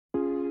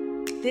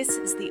This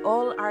is the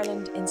All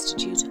Ireland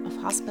Institute of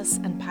Hospice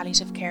and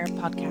Palliative Care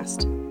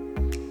podcast.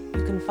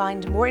 You can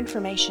find more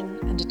information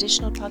and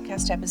additional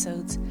podcast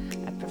episodes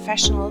at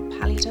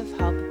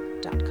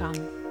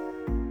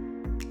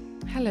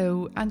professionalpalliativehub.com.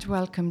 Hello and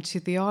welcome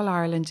to the All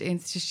Ireland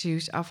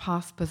Institute of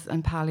Hospice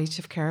and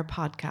Palliative Care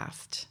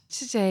podcast.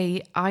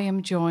 Today I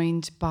am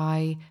joined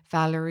by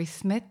Valerie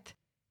Smith,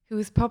 who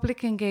is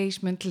Public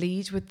Engagement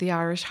Lead with the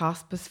Irish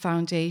Hospice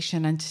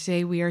Foundation, and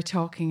today we are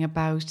talking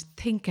about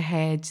Think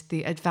Ahead,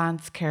 the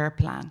Advanced Care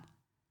Plan.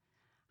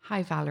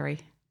 Hi Valerie.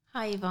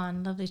 Hi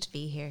Yvonne, lovely to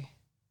be here.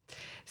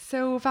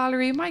 So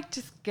Valerie, you might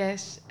just get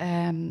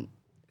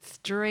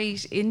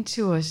straight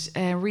into it.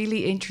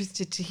 Really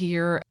interested to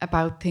hear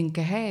about Think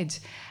Ahead.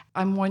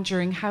 I'm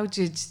wondering, how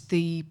did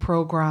the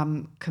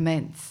programme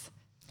commence?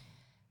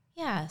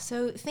 Yeah,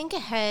 so Think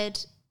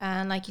Ahead,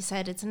 and like you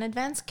said, it's an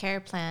advanced care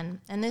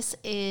plan, and this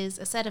is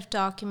a set of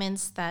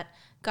documents that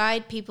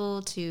guide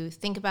people to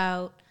think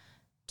about,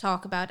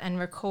 talk about, and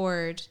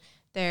record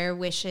their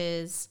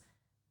wishes,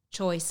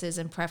 choices,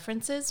 and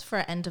preferences for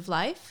end of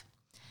life.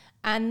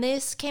 And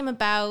this came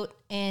about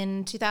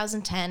in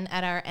 2010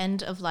 at our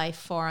End of Life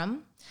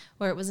Forum,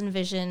 where it was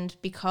envisioned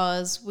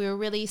because we were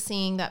really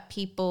seeing that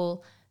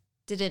people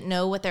didn't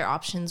know what their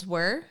options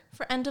were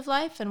for end of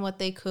life and what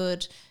they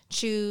could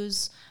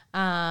choose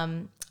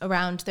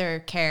around their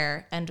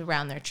care and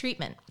around their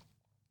treatment.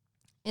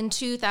 In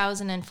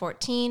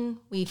 2014,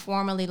 we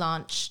formally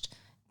launched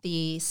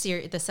the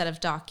set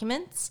of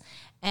documents.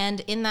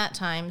 And in that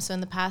time, so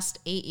in the past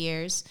 8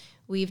 years,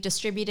 we've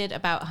distributed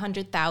about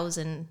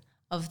 100,000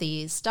 of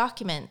these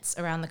documents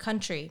around the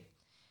country.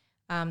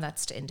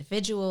 That's to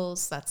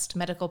individuals, that's to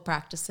medical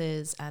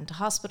practices, and to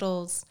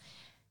hospitals.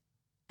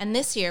 And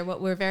this year,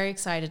 what we're very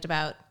excited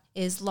about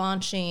is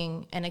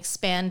launching an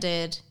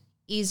expanded,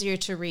 easier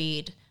to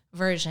read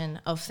version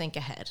of Think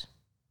Ahead.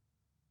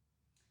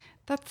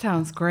 That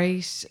sounds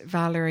great,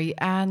 Valerie.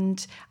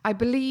 And I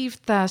believe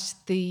that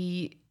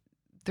the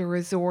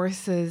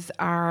resources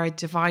are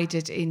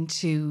divided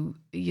into,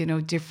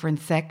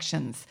 different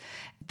sections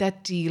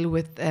that deal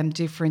with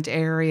different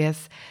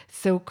areas.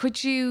 So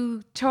could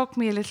you talk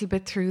me a little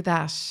bit through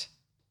that?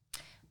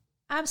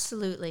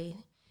 Absolutely.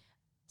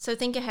 So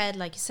Think Ahead,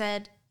 like you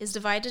said, is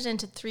divided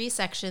into 3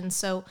 sections.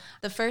 So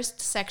the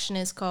first section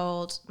is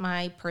called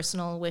My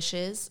Personal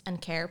Wishes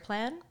and Care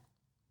Plan.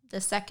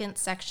 The second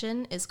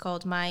section is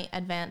called My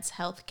Advanced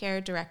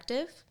Healthcare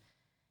Directive.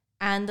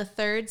 And the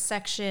third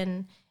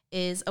section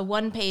is a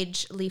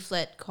 1-page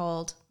leaflet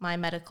called My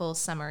Medical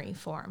Summary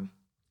Form.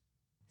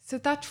 So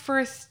that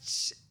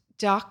first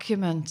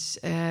document,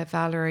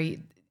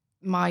 Valerie,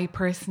 My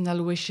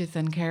Personal Wishes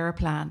and Care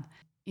Plan,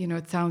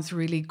 it sounds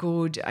really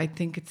good. I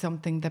think it's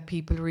something that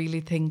people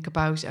really think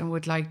about and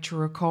would like to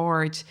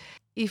record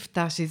if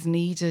that is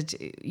needed,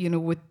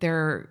 with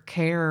their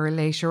care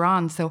later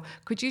on. So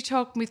could you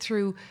talk me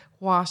through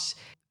what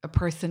a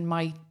person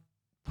might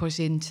put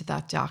into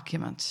that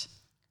document?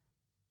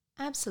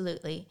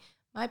 Absolutely.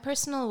 My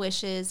Personal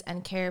Wishes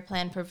and Care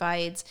Plan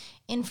provides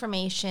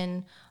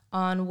information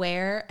on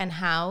where and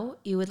how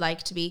you would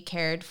like to be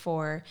cared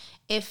for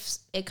if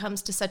it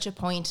comes to such a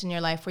point in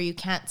your life where you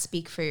can't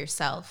speak for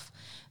yourself.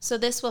 So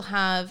this will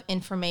have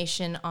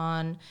information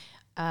on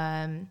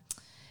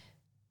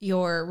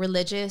your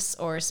religious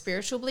or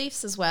spiritual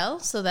beliefs as well.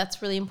 So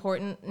that's really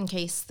important in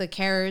case the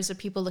carers or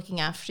people looking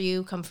after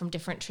you come from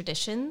different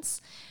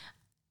traditions.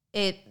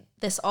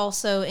 This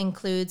also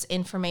includes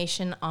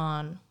information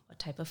on what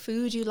type of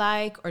food you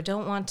like or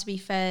don't want to be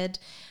fed.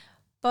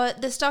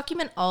 But this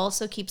document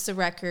also keeps a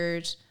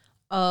record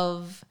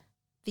of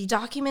the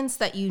documents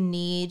that you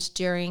need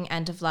during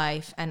end of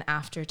life and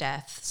after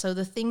death. So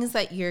the things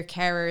that your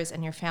carers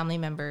and your family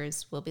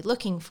members will be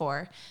looking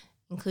for,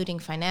 including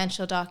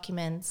financial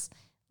documents,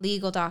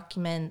 legal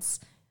documents,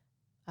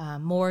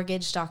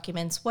 mortgage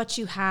documents, what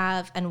you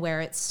have and where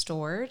it's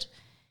stored.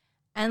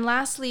 And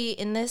lastly,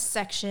 in this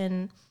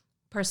section,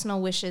 Personal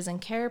Wishes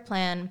and Care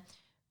Plan,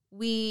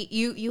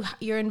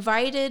 you're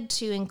invited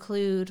to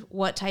include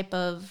what type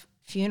of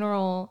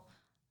funeral,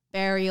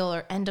 burial,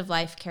 or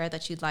end-of-life care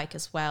that you'd like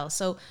as well.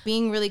 So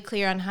being really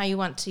clear on how you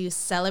want to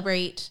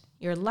celebrate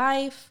your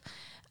life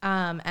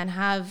and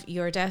have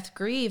your death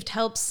grieved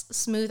helps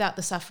smooth out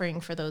the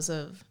suffering for those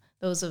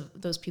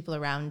people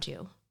around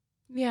you.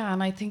 Yeah,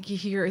 and I think you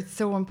hear it's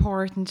so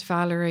important,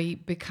 Valerie,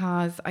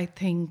 because I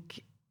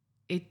think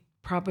it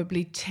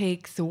probably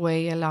takes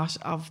away a lot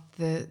of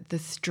the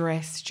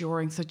stress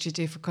during such a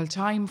difficult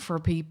time for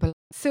people.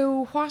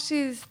 So what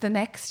is the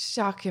next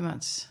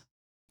document?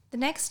 The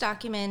next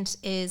document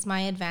is My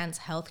Advanced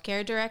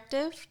Healthcare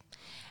Directive.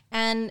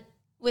 And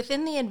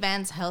within the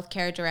Advanced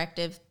Healthcare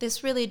Directive,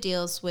 this really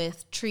deals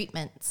with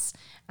treatments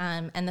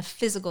and the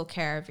physical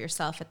care of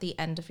yourself at the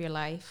end of your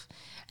life.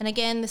 And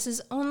again, this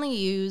is only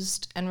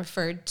used and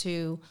referred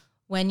to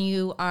when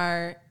you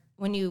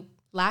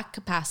lack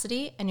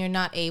capacity and you're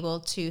not able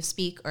to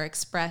speak or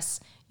express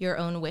your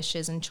own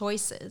wishes and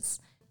choices.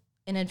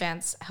 In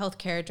Advanced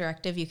Healthcare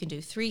Directive, you can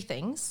do 3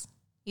 things.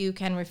 You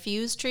can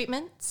refuse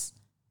treatments,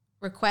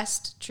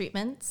 request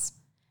treatments,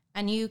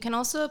 And you can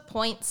also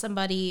appoint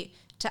somebody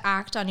to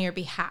act on your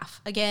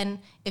behalf, again,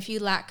 if you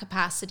lack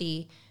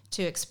capacity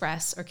to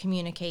express or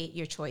communicate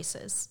your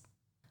choices.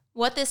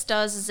 What this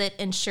does is it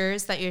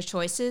ensures that your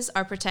choices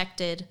are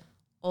protected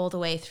all the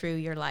way through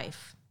your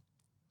life.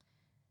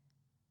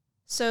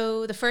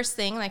 So the first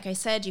thing, like I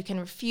said, you can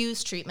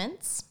refuse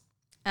treatments.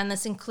 And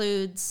this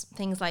includes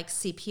things like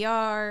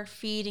CPR,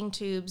 feeding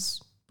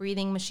tubes,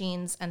 breathing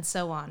machines, and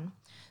so on.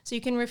 So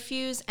you can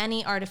refuse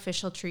any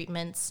artificial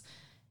treatments.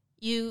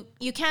 You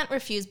can't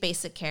refuse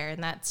basic care,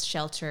 and that's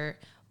shelter,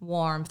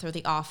 warmth, or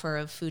the offer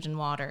of food and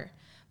water.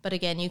 But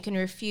again, you can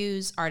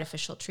refuse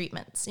artificial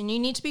treatments. And you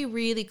need to be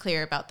really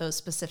clear about those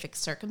specific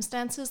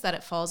circumstances that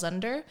it falls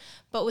under.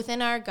 But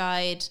within our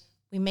guide,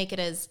 we make it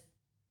as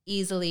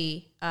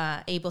easily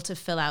able to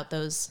fill out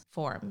those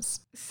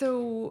forms.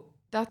 So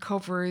that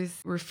covers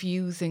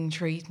refusing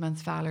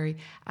treatments, Valerie.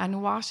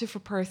 And what if a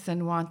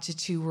person wanted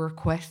to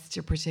request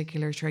a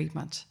particular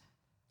treatment?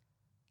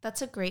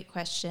 That's a great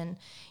question.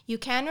 You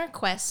can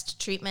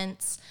request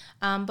treatments,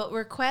 but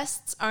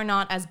requests are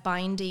not as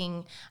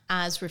binding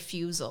as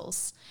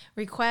refusals.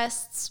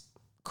 Requests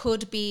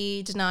could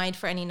be denied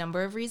for any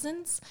number of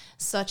reasons,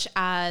 such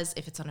as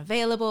if it's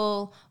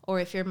unavailable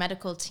or if your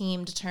medical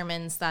team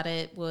determines that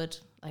it would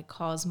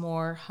cause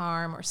more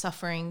harm or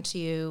suffering to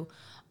you,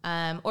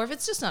 or if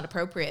it's just not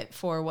appropriate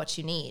for what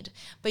you need.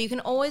 But you can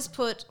always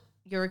put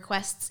your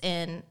requests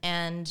in,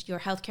 and your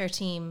healthcare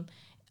team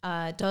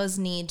does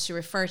need to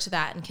refer to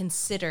that and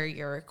consider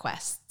your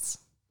requests.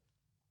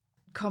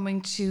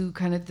 Coming to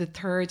kind of the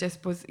third, I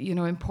suppose,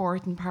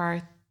 important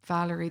part,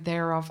 Valerie,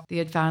 there of the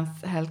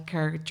Advanced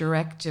Healthcare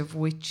Directive,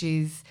 which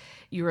is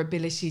your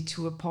ability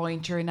to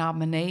appoint or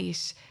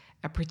nominate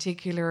a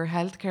particular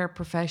healthcare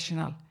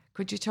professional.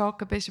 Could you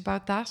talk a bit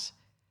about that?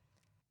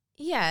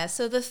 Yeah,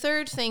 so the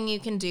third thing you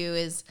can do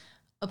is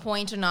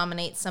appoint or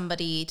nominate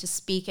somebody to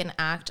speak and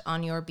act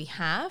on your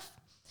behalf.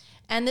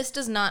 And this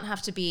does not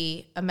have to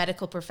be a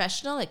medical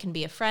professional. It can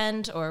be a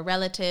friend or a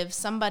relative,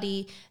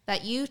 somebody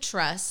that you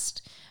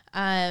trust,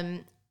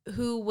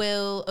 who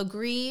will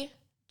agree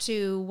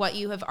to what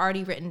you have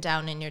already written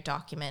down in your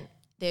document.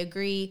 They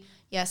agree,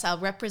 yes, I'll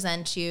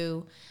represent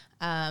you.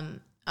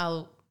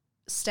 I'll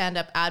stand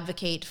up,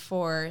 advocate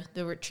for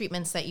the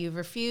treatments that you've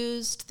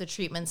refused, the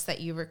treatments that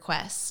you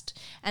request.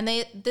 And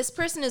this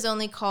person is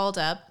only called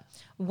up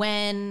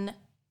when,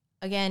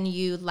 again,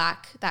 you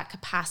lack that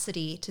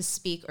capacity to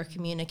speak or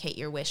communicate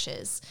your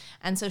wishes.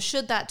 And so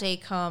should that day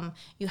come,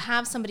 you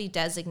have somebody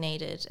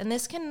designated. And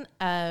this can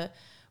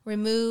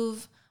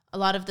remove a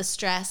lot of the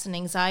stress and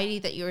anxiety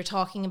that you were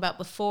talking about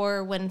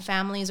before when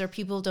families or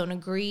people don't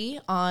agree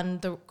on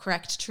the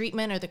correct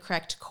treatment or the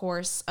correct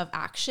course of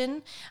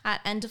action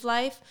at end of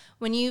life.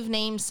 When you've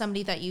named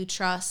somebody that you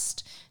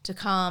trust to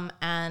come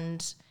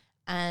and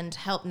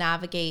help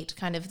navigate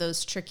kind of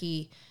those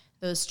tricky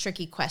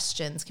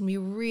questions, can be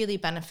really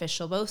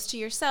beneficial both to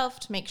yourself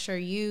to make sure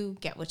you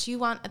get what you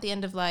want at the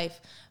end of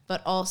life,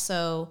 but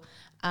also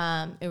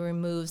it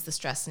removes the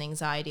stress and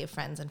anxiety of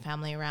friends and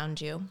family around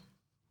you.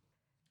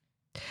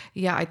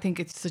 Yeah, I think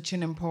it's such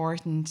an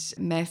important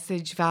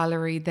message,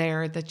 Valerie,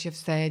 there that you've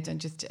said, and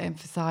just to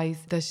emphasise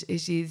that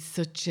it is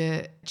such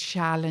a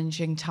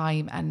challenging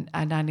time, and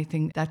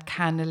anything that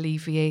can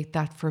alleviate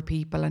that for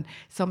people. And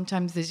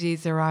sometimes it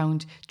is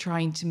around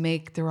trying to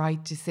make the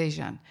right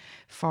decision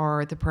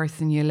for the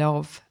person you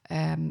love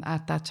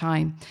at that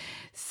time.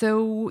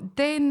 So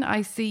then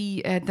I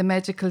see the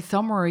medical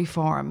summary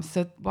form.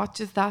 So what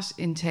does that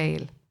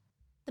entail?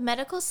 The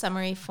medical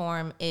summary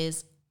form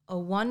is a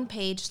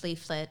one-page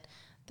leaflet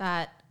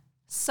that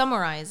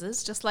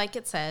summarizes, just like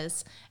it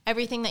says,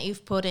 everything that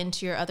you've put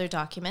into your other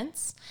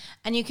documents.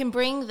 And you can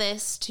bring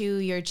this to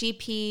your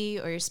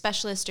GP or your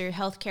specialist or your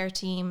healthcare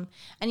team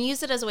and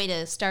use it as a way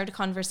to start a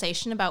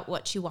conversation about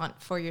what you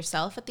want for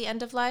yourself at the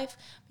end of life.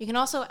 You can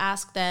also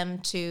ask them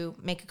to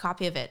make a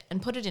copy of it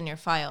and put it in your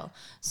file.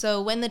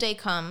 So when the day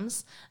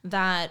comes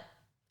that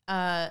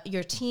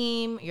your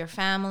team, your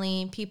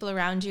family, people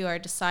around you are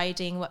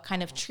deciding what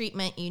kind of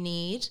treatment you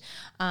need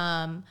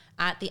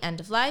at the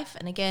end of life.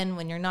 And again,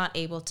 when you're not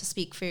able to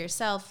speak for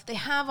yourself, they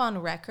have on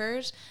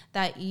record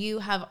that you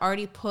have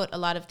already put a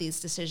lot of these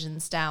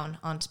decisions down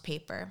onto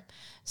paper.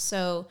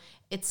 So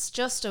it's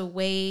just a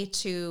way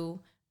to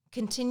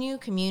continue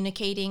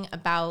communicating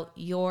about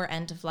your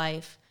end of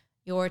life,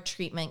 your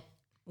treatment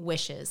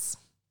wishes.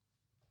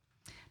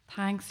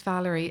 Thanks,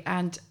 Valerie.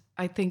 And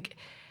I think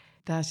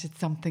that it's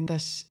something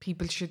that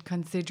people should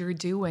consider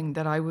doing,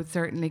 that I would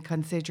certainly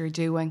consider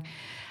doing.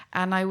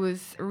 And I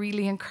was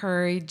really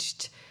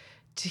encouraged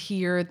to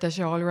hear that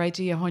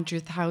already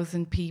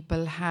 100,000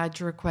 people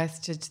had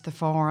requested the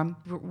form.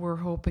 We're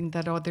hoping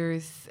that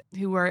others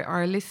who are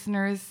our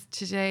listeners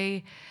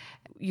today,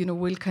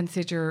 will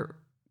consider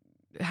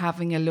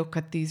having a look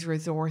at these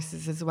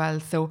resources as well.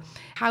 So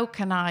how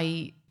can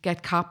I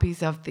get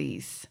copies of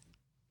these?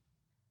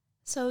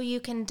 So you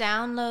can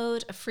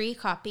download a free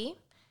copy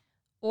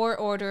or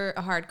order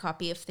a hard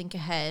copy of Think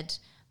Ahead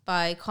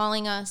by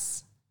calling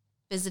us,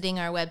 visiting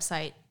our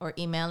website, or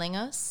emailing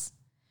us.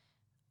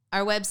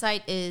 Our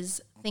website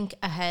is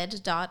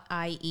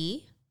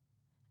thinkahead.ie.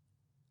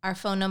 Our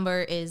phone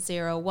number is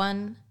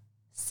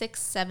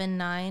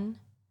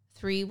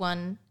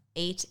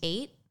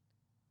 01-679-3188,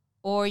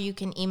 or you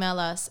can email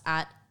us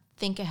at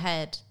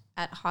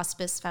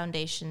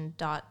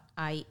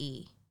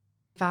thinkahead@hospicefoundation.ie.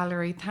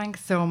 Valerie,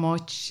 thanks so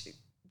much.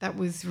 That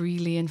was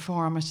really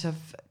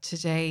informative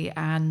today.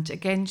 And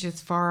again,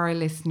 just for our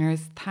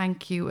listeners,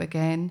 thank you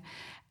again.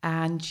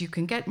 And you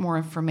can get more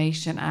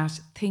information at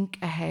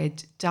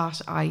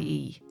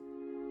thinkahead.ie.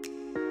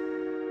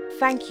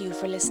 Thank you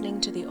for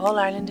listening to the All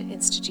Ireland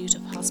Institute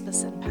of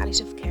Hospice and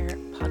Palliative Care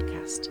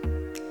podcast.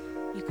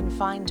 You can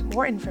find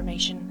more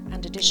information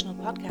and additional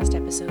podcast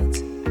episodes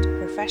at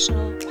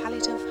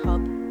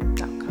professionalpalliativehub.com.